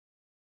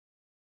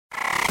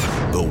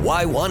The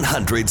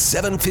Y100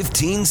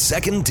 715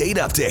 second date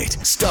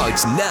update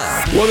starts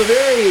now. Well, the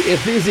very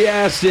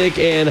enthusiastic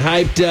and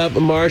hyped up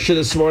Marsha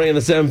this morning on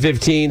the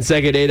 715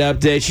 second date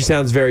update. She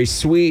sounds very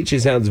sweet. She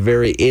sounds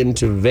very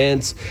into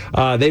Vince.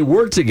 They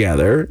work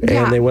together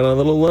and they went on a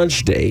little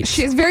lunch date.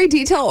 She's very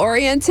detail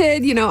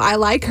oriented. You know, I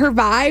like her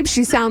vibe.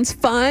 She sounds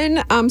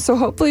fun. So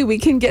hopefully we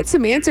can get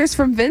some answers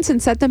from Vince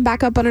and set them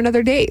back up on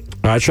another date.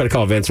 I try to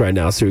call Vince right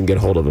now so we can get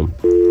a hold of him.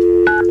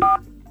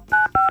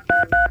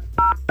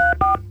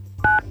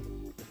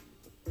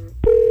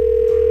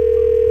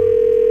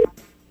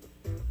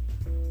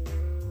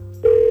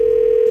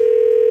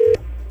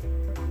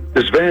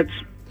 This is Vince.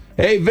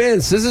 Hey,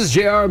 Vince, this is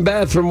JR and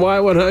Beth from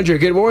Y100.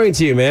 Good morning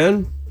to you,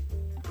 man.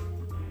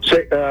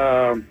 Say,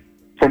 from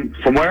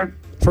where?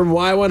 From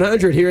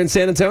Y100 here in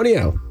San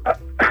Antonio.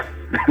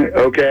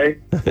 Okay.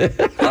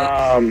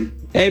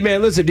 Hey,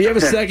 man, listen, do you have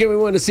a second? We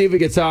wanted to see if we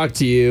could talk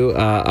to you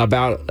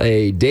about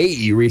a date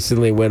you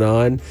recently went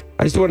on.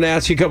 I just wanted to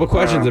ask you a couple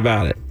questions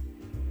about it.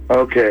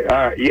 Okay.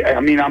 Yeah.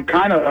 I mean, I'm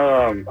kind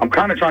of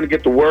trying to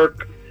get to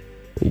work.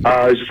 Is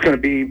this going to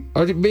be?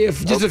 It'll be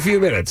just a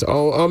few minutes.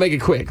 I'll make it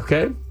quick,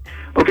 okay?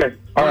 Okay.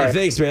 All right.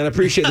 Thanks, man. I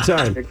appreciate the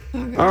time.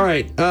 All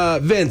right,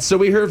 Vince, so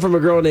we heard from a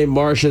girl named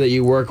Marsha that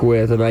you work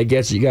with, and I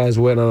guess you guys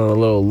went on a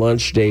little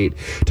lunch date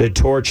to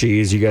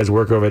Torchy's. You guys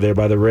work over there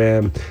by the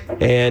Rim,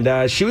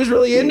 and she was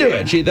really into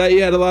it. She thought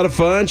you had a lot of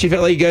fun. She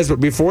felt like you guys,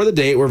 before the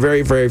date, were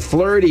very, very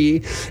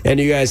flirty, and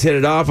you guys hit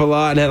it off a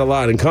lot and had a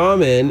lot in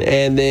common,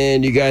 and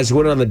then you guys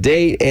went on the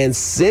date, and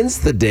since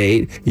the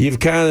date, you've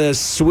kind of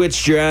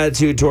switched your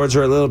attitude towards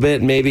her a little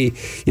bit, and maybe,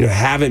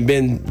 haven't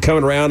been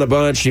coming around a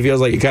bunch. She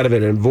feels like you kind of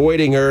been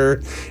avoiding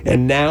her,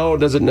 and now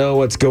doesn't know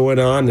what's going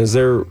on. Is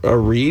there a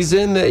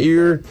reason that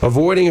you're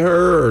avoiding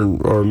her,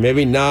 or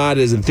maybe not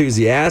as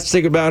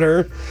enthusiastic about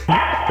her?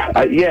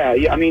 Yeah.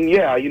 I mean,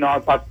 yeah.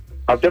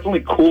 I've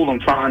definitely cooled. I'm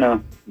trying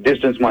to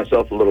distance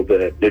myself a little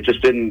bit. It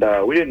just didn't.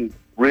 We didn't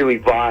really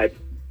vibe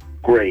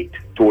great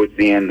towards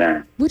the end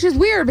there. Which is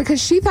weird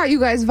because she thought you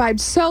guys vibed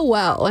so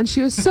well, and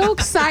she was so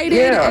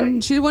excited,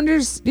 and she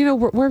wonders,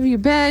 where have you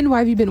been? Why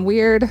have you been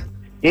weird?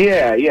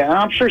 Yeah, and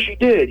I'm sure she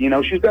did.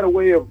 She's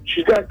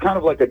got kind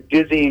of like a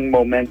dizzying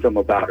momentum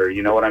about her,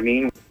 you know what I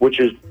mean? Which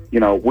is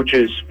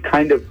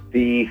kind of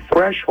the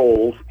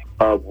threshold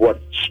of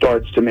what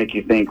starts to make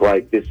you think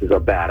like this is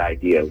a bad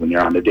idea when you're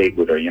on the date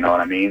with her, you know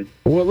what I mean?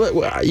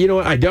 Well, you know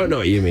what? I don't know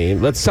what you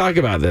mean. Let's talk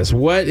about this.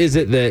 What is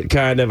it that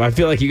I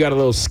feel like you got a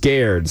little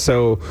scared.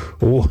 So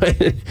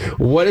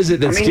what is it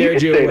that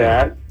scared you away?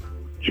 That.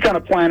 She kind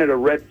of planted a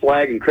red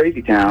flag in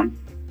Crazy Town.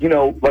 We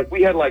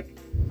had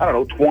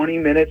 20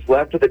 minutes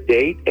left of the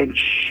date, and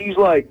she's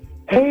like,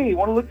 hey,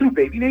 want to look through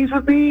baby names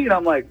with me? And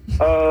I'm like,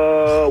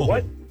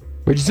 what?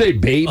 Would you say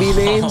baby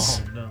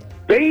names? No.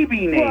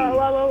 Baby names.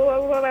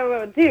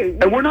 Whoa,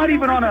 dude. And we're not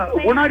even on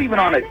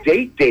a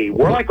date.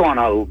 We're like on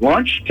a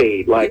lunch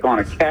date, like on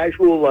a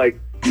casual,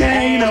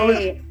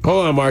 man,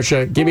 Hold on,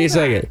 Marsha. Give me a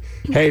second.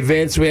 Hey,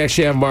 Vince, we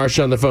actually have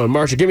Marsha on the phone.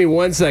 Marsha, give me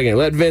 1 second.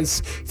 Let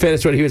Vince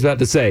finish what he was about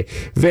to say.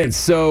 Vince,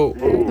 so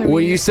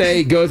when you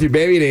say go through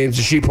baby names,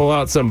 does she pull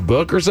out some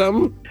book or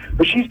something?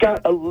 But she's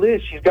got a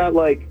list. She's got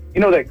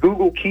that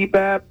Google Keep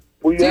app.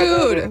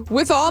 Dude,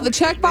 with all the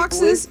check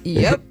boxes,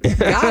 yep,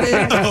 got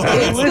it.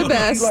 It's the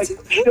best.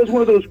 She does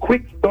one of those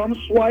quick thumb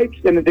swipes,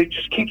 and it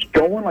just keeps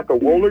going like a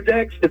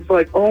Rolodex. It's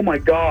like, oh my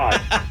god!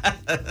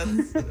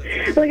 And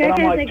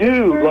I'm like,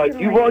 dude,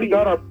 you've already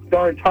got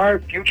our entire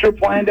future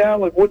planned out.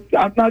 What?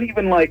 I'm not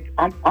even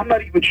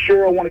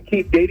sure I want to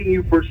keep dating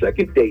you for a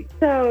second date.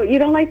 So you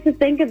don't like to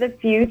think of the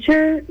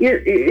future?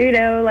 You're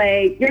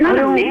not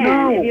a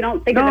man if you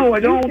don't think of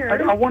the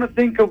future. I want to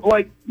think of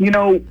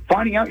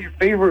finding out your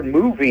favorite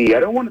movie. I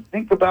don't want to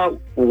think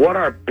about what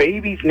our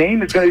baby's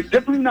name is going to be. It's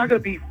definitely not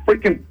going to be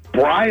freaking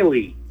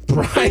Briley.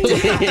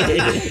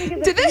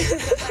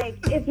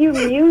 If you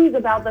muse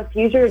about the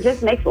future, it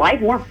just makes life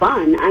more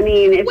fun. I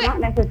mean, it's not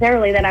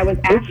necessarily that I was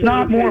asking. It's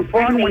not more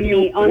fun when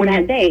you on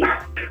that date.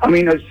 I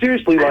mean,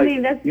 seriously,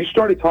 you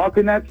started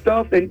talking that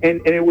stuff, and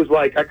it was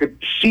like I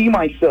could see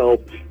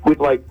myself with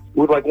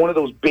one of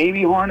those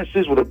baby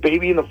harnesses with a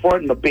baby in the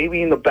front and a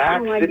baby in the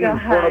back, sitting in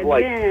front of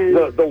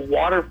the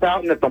water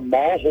fountain at the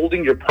mall,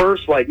 holding your purse.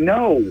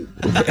 No.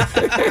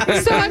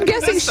 So I'm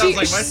guessing sounds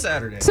like my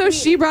Saturday. So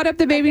she brought up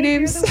the baby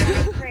names.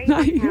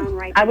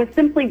 I was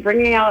simply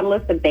bringing out a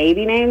list of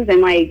baby names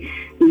and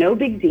no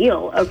big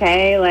deal,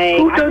 okay?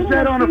 Who does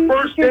that on a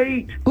first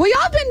date? Well,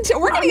 y'all been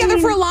working together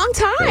for a long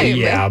time.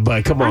 Yeah,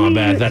 but come on,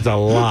 Beth. That's a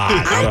lot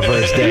on a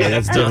first date.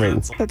 That's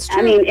different. That's true.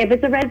 I mean, if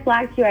it's a red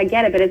flag to you, I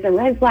get it, but it's a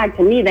red flag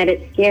to me that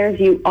it scares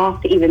you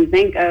off to even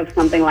think of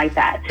something like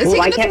that.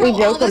 Why can't we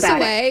joke this about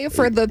away it?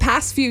 For the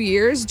past few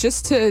years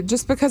just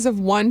because of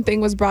one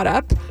thing was brought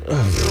up?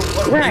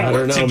 Right. I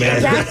don't know, man.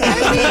 Exactly.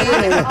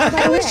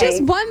 It was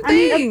just one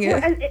thing.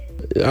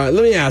 Let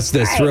me ask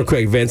this real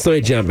quick, Vince. Let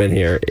me jump in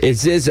here.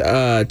 Is this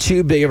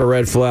too big of a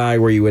red flag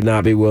where you would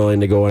not be willing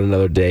to go on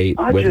another date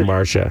with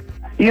Marsha?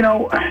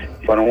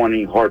 I don't want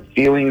any hard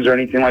feelings or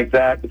anything like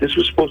that, but this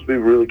was supposed to be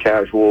really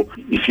casual.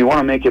 If you want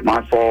to make it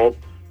my fault,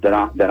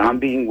 that I'm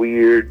being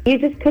weird. You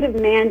just could have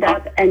manned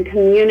up and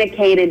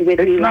communicated with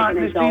me like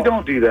an adult. See,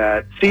 don't do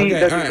that. See, Okay,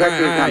 that's all right, exactly all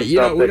right. the kind of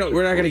stuff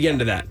We're not going to get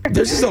into that.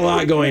 There's just a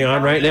lot going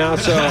on right now,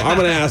 so I'm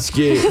going to ask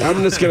you.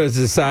 I'm just going to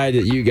decide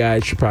that you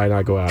guys should probably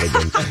not go out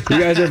again. You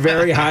guys are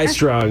very high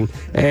strung,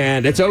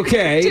 and it's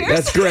okay. Cheers.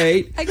 That's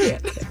great. I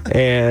can't.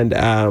 And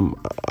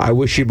I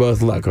wish you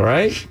both luck. All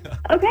right.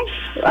 Okay.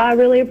 I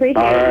really appreciate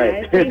All it,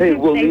 right. guys. Thank you.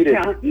 We'll Thanks, need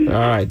it. y'all.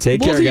 All right.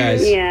 Take care,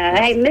 guys. Yeah.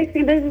 Hey,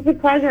 mixing this is a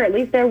pleasure. At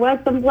least there was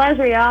some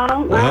pleasure, y'all.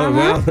 Oh,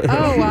 well.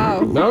 Oh, wow.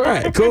 All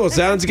right. Cool.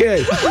 Sounds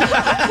good.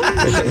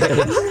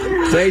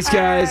 Thanks,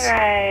 guys. All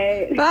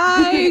right.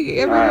 Bye,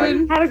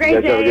 everyone. Have a great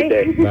Have a good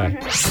day. Bye.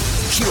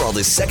 Hear all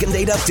the second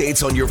date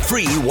updates on your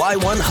free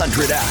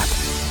Y100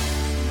 app.